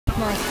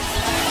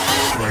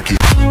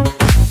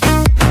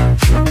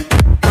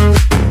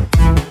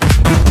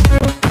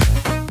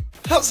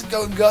How's it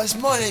going, guys?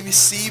 My name is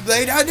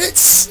Seablade and it's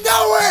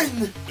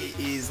snowing! It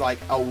is like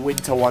a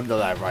winter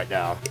wonderland right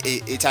now.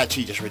 It's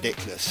actually just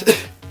ridiculous.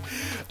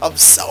 I'm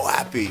so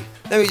happy.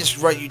 Let me just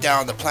write you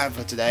down the plan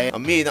for today.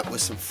 I'm meeting up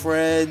with some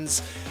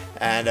friends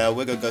and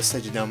we're going to go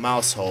sledging down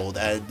Mousehold,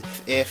 and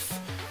if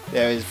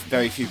there is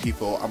very few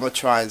people, I'm going to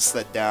try and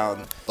sled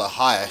down the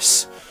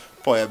highest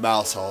point of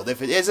Mousehold.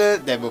 If it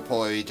isn't, then we'll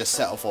probably just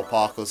settle for a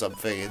park or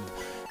something and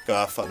go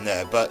have fun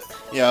there. But,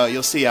 you know,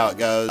 you'll see how it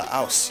goes.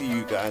 I'll see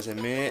you guys in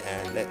a minute,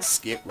 and let's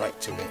get right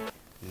to it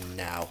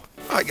now.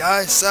 Alright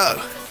guys,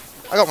 so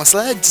I got my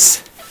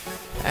sleds,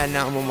 and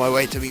now I'm on my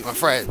way to meet my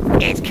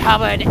friend. It's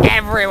covered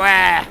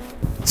everywhere!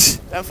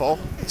 Don't fall.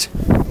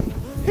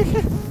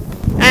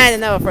 And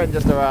another friend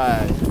just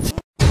arrived.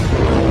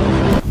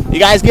 You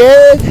guys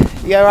good?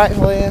 You alright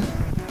for you?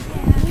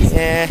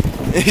 Yeah.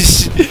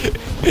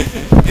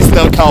 It's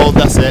still cold,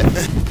 that's it.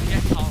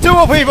 2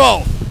 more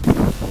people!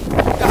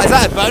 Guys, is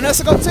that a bonus?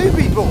 I got 2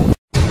 people.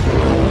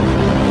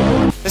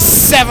 There's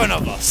 7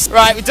 of us.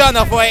 Right, we've done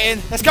enough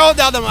waiting. Let's go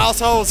down the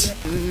Mousehold.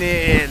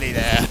 Nearly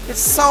there. It's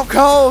so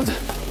cold.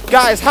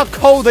 Guys, how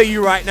cold are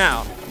you right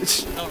now?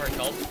 Not very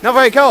cold. Not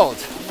very cold.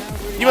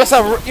 You must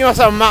have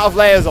a amount of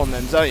layers on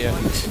them, don't you?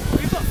 We've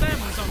got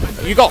thermals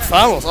on. You got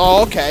thermals?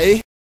 Oh,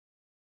 okay.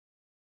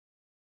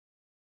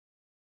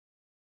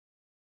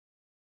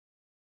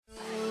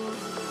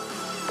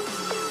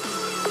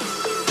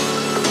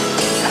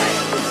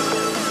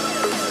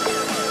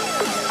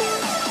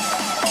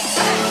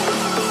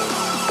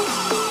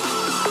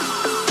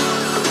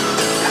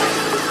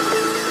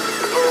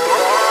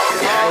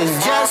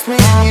 It's just me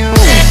and you.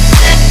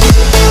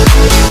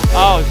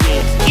 Oh,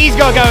 jeez. He's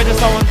got to go into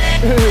someone.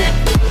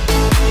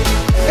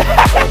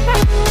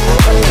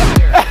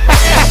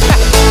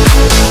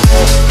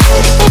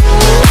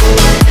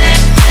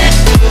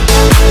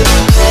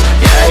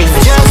 Yeah, it's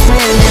just me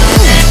and you.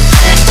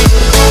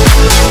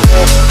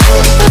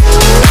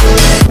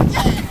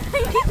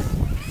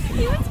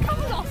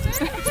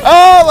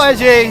 Oh my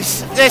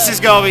jeez. This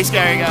is going to be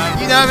scary, guys.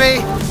 You know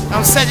me?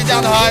 I'm sending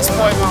down the highest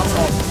point of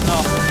Mousehold.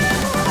 Oh.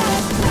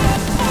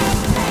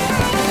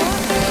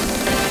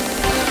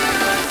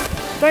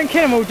 Don't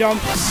kill them all, John.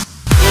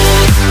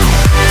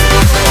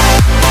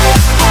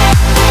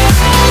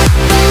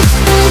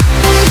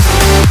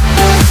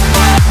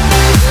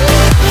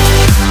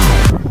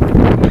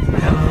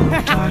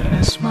 Hello,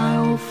 darkness, my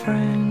old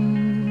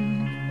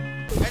friend.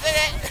 I did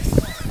it!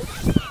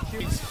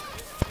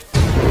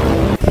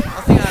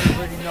 I think I had a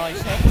really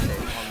nice exit.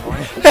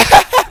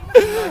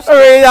 A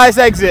really nice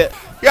exit.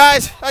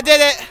 Guys, I did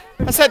it.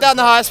 I set down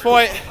the highest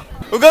point.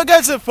 We're going to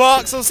go to the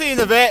park, so I'll see you in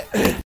a bit.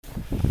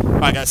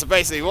 Right guys, so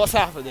basically what's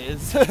happened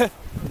is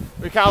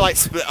we kind of like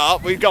split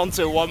up. We've gone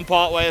to one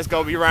part where there's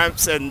going to be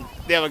ramps and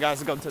the other guys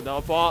have gone to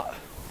another part.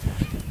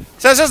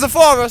 So it's just the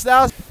 4 of us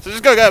now. So we're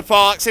just going to go to the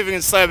park, see if we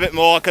can slow a bit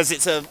more because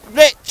it's a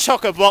bit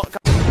chock-a-block.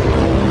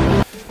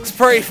 It's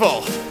pretty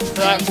full.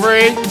 So like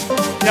 3, you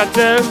got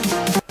 2,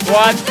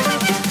 1.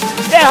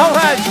 Yeah, hold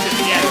on.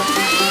 Yeah.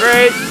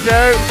 3,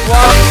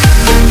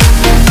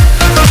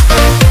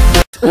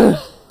 2,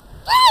 1.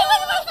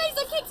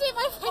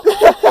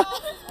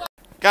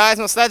 Guys,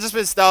 my sledge has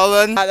been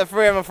stolen. Like the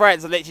 3 of my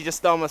friends literally just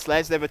stole my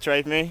sledge. They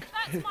betrayed me.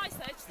 That's my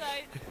sledge, so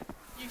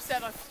you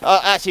said I...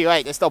 Oh, actually,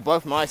 wait, they stole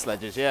both my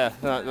sledges, yeah.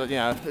 You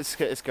know,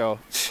 it's cool.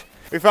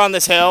 We found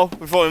this hill.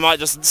 We thought we might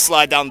just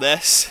slide down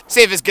this.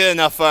 See if it's good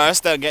enough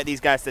first. Don't get these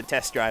guys to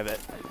test drive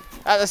it.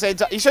 At the same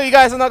time, you sure you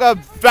guys are not going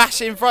to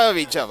bash in front of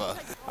each other?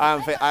 I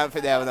don't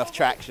think they have enough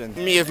traction.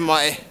 Me with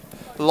my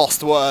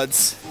lost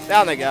words.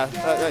 Down they go.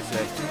 Let's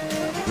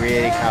see.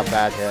 Really kind of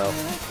bad hill.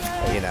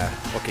 But, you know,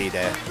 what can you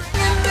do?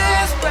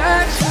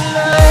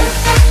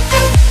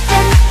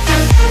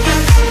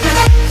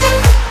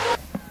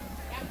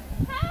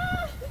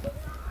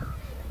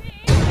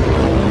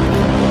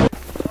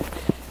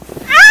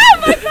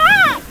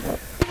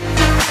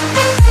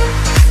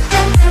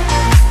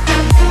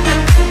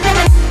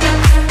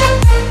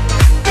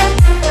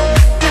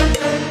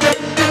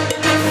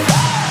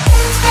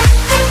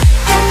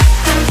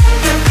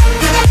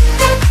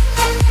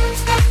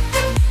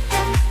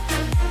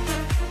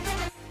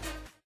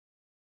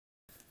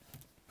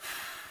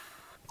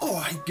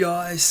 Alright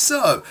guys,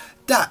 so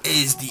that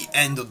is the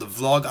end of the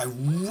vlog. I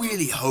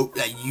really hope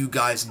that you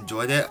guys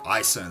enjoyed it.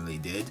 I certainly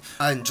did.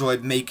 I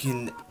enjoyed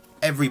making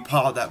every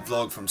part of that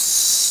vlog from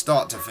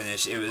start to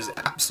finish. It was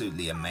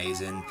absolutely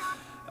amazing.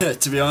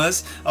 To be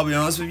honest, I'll be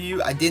honest with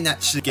you, I didn't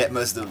actually get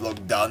most of the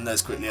vlog done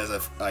as quickly as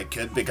I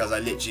could because I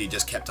literally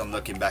just kept on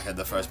looking back at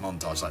the first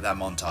montage. Like, that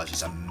montage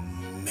is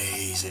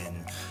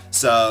amazing.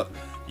 So,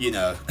 you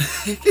know,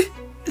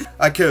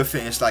 I could have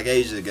finished like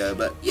ages ago,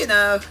 but you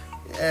know,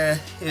 it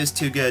was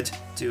too good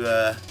to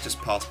just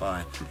pass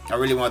by. I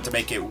really wanted to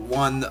make it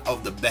one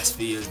of the best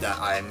videos that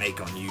I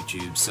make on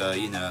YouTube, so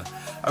you know,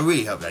 I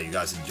really hope that you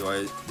guys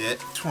enjoyed it.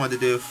 Just wanted to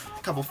do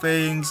a couple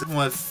things. I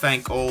want to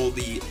thank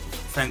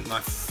my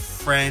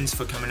friends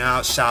for coming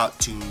out. Shout out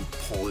to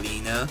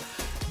Paulina,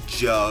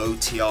 Joe,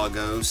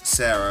 Tiago,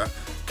 Sarah,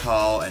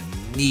 Carl, and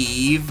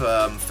Neve.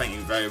 Thank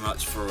you very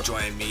much for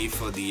joining me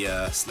for the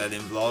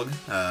sledding vlog.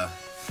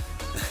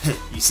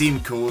 You seem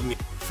cool with me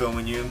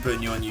filming you and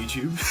putting you on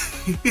YouTube.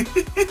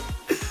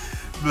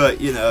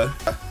 But, you know,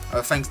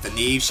 thanks to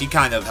Neve. She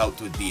kind of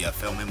helped with the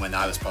filming when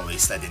I was probably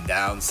sledding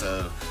down,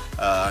 so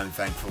I'm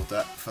thankful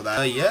for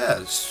that. Yeah,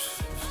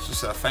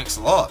 just thanks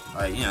a lot.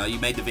 Like, you know, you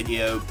made the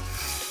video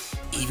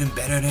even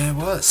better than it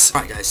was.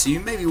 Alright guys, so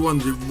you may be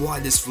wondering why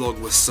this vlog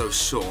was so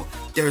short.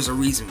 There is a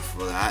reason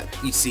for that.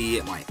 You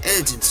see, my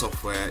editing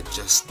software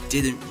just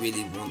didn't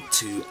really want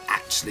to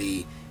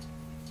actually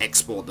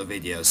export the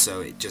video,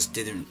 so it just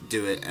didn't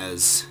do it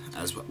as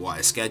what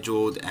I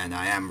scheduled, and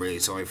I am really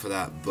sorry for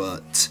that.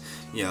 But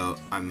you know,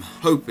 I'm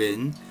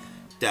hoping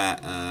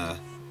that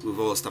with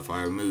all the stuff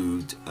I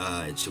removed,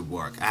 it should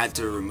work. I had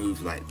to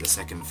remove like the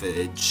second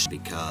footage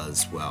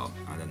because, well,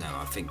 I don't know,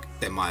 I think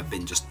there might have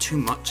been just too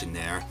much in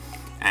there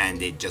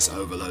and it just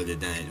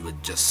overloaded, and it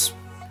would just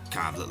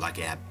kind of look like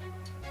it had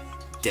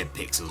dead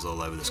pixels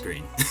all over the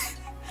screen.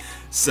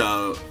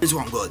 So here's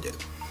what I'm gonna do.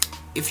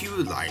 If you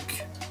would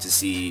like to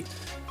see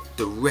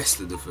the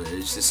rest of the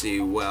footage, to see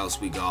what else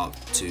we got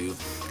up to,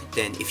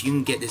 then if you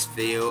can get this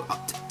video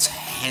up to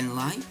 10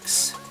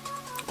 likes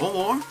or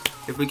more,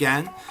 if we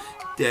can,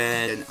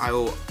 then I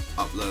will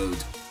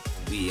upload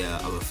the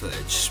other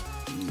footage.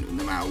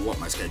 No matter what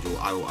my schedule,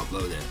 I will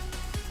upload it.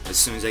 As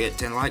soon as I get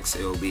 10 likes,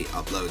 it will be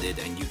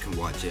uploaded and you can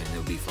watch it and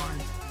it'll be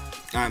fine.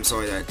 I'm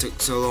sorry that it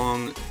took so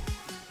long.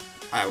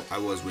 I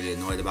was really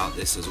annoyed about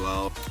this as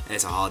well.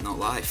 It's a hard knock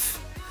life.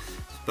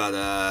 But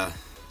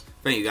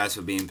thank you guys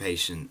for being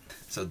patient.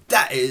 So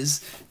that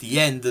is the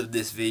end of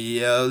this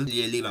video.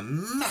 You leave a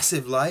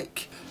massive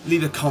like,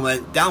 leave a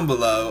comment down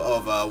below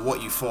of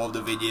what you thought of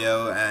the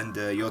video and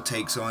your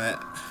takes on it.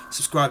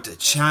 Subscribe to the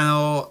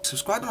channel.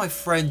 Subscribe to my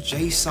friend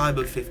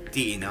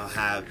JCyber15. I'll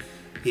have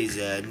his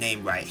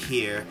name right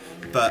here.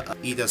 But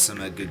he does some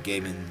good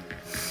gaming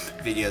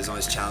videos on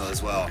his channel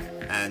as well.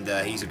 And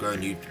he's a grown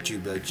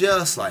YouTuber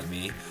just like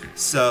me.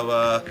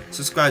 So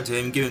subscribe to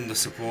him, give him the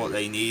support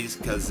that he needs,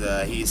 because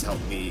he's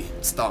helped me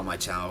start my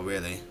channel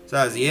really. So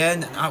that was the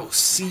end, and I will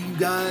see you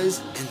guys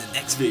in the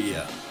next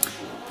video.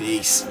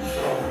 Peace.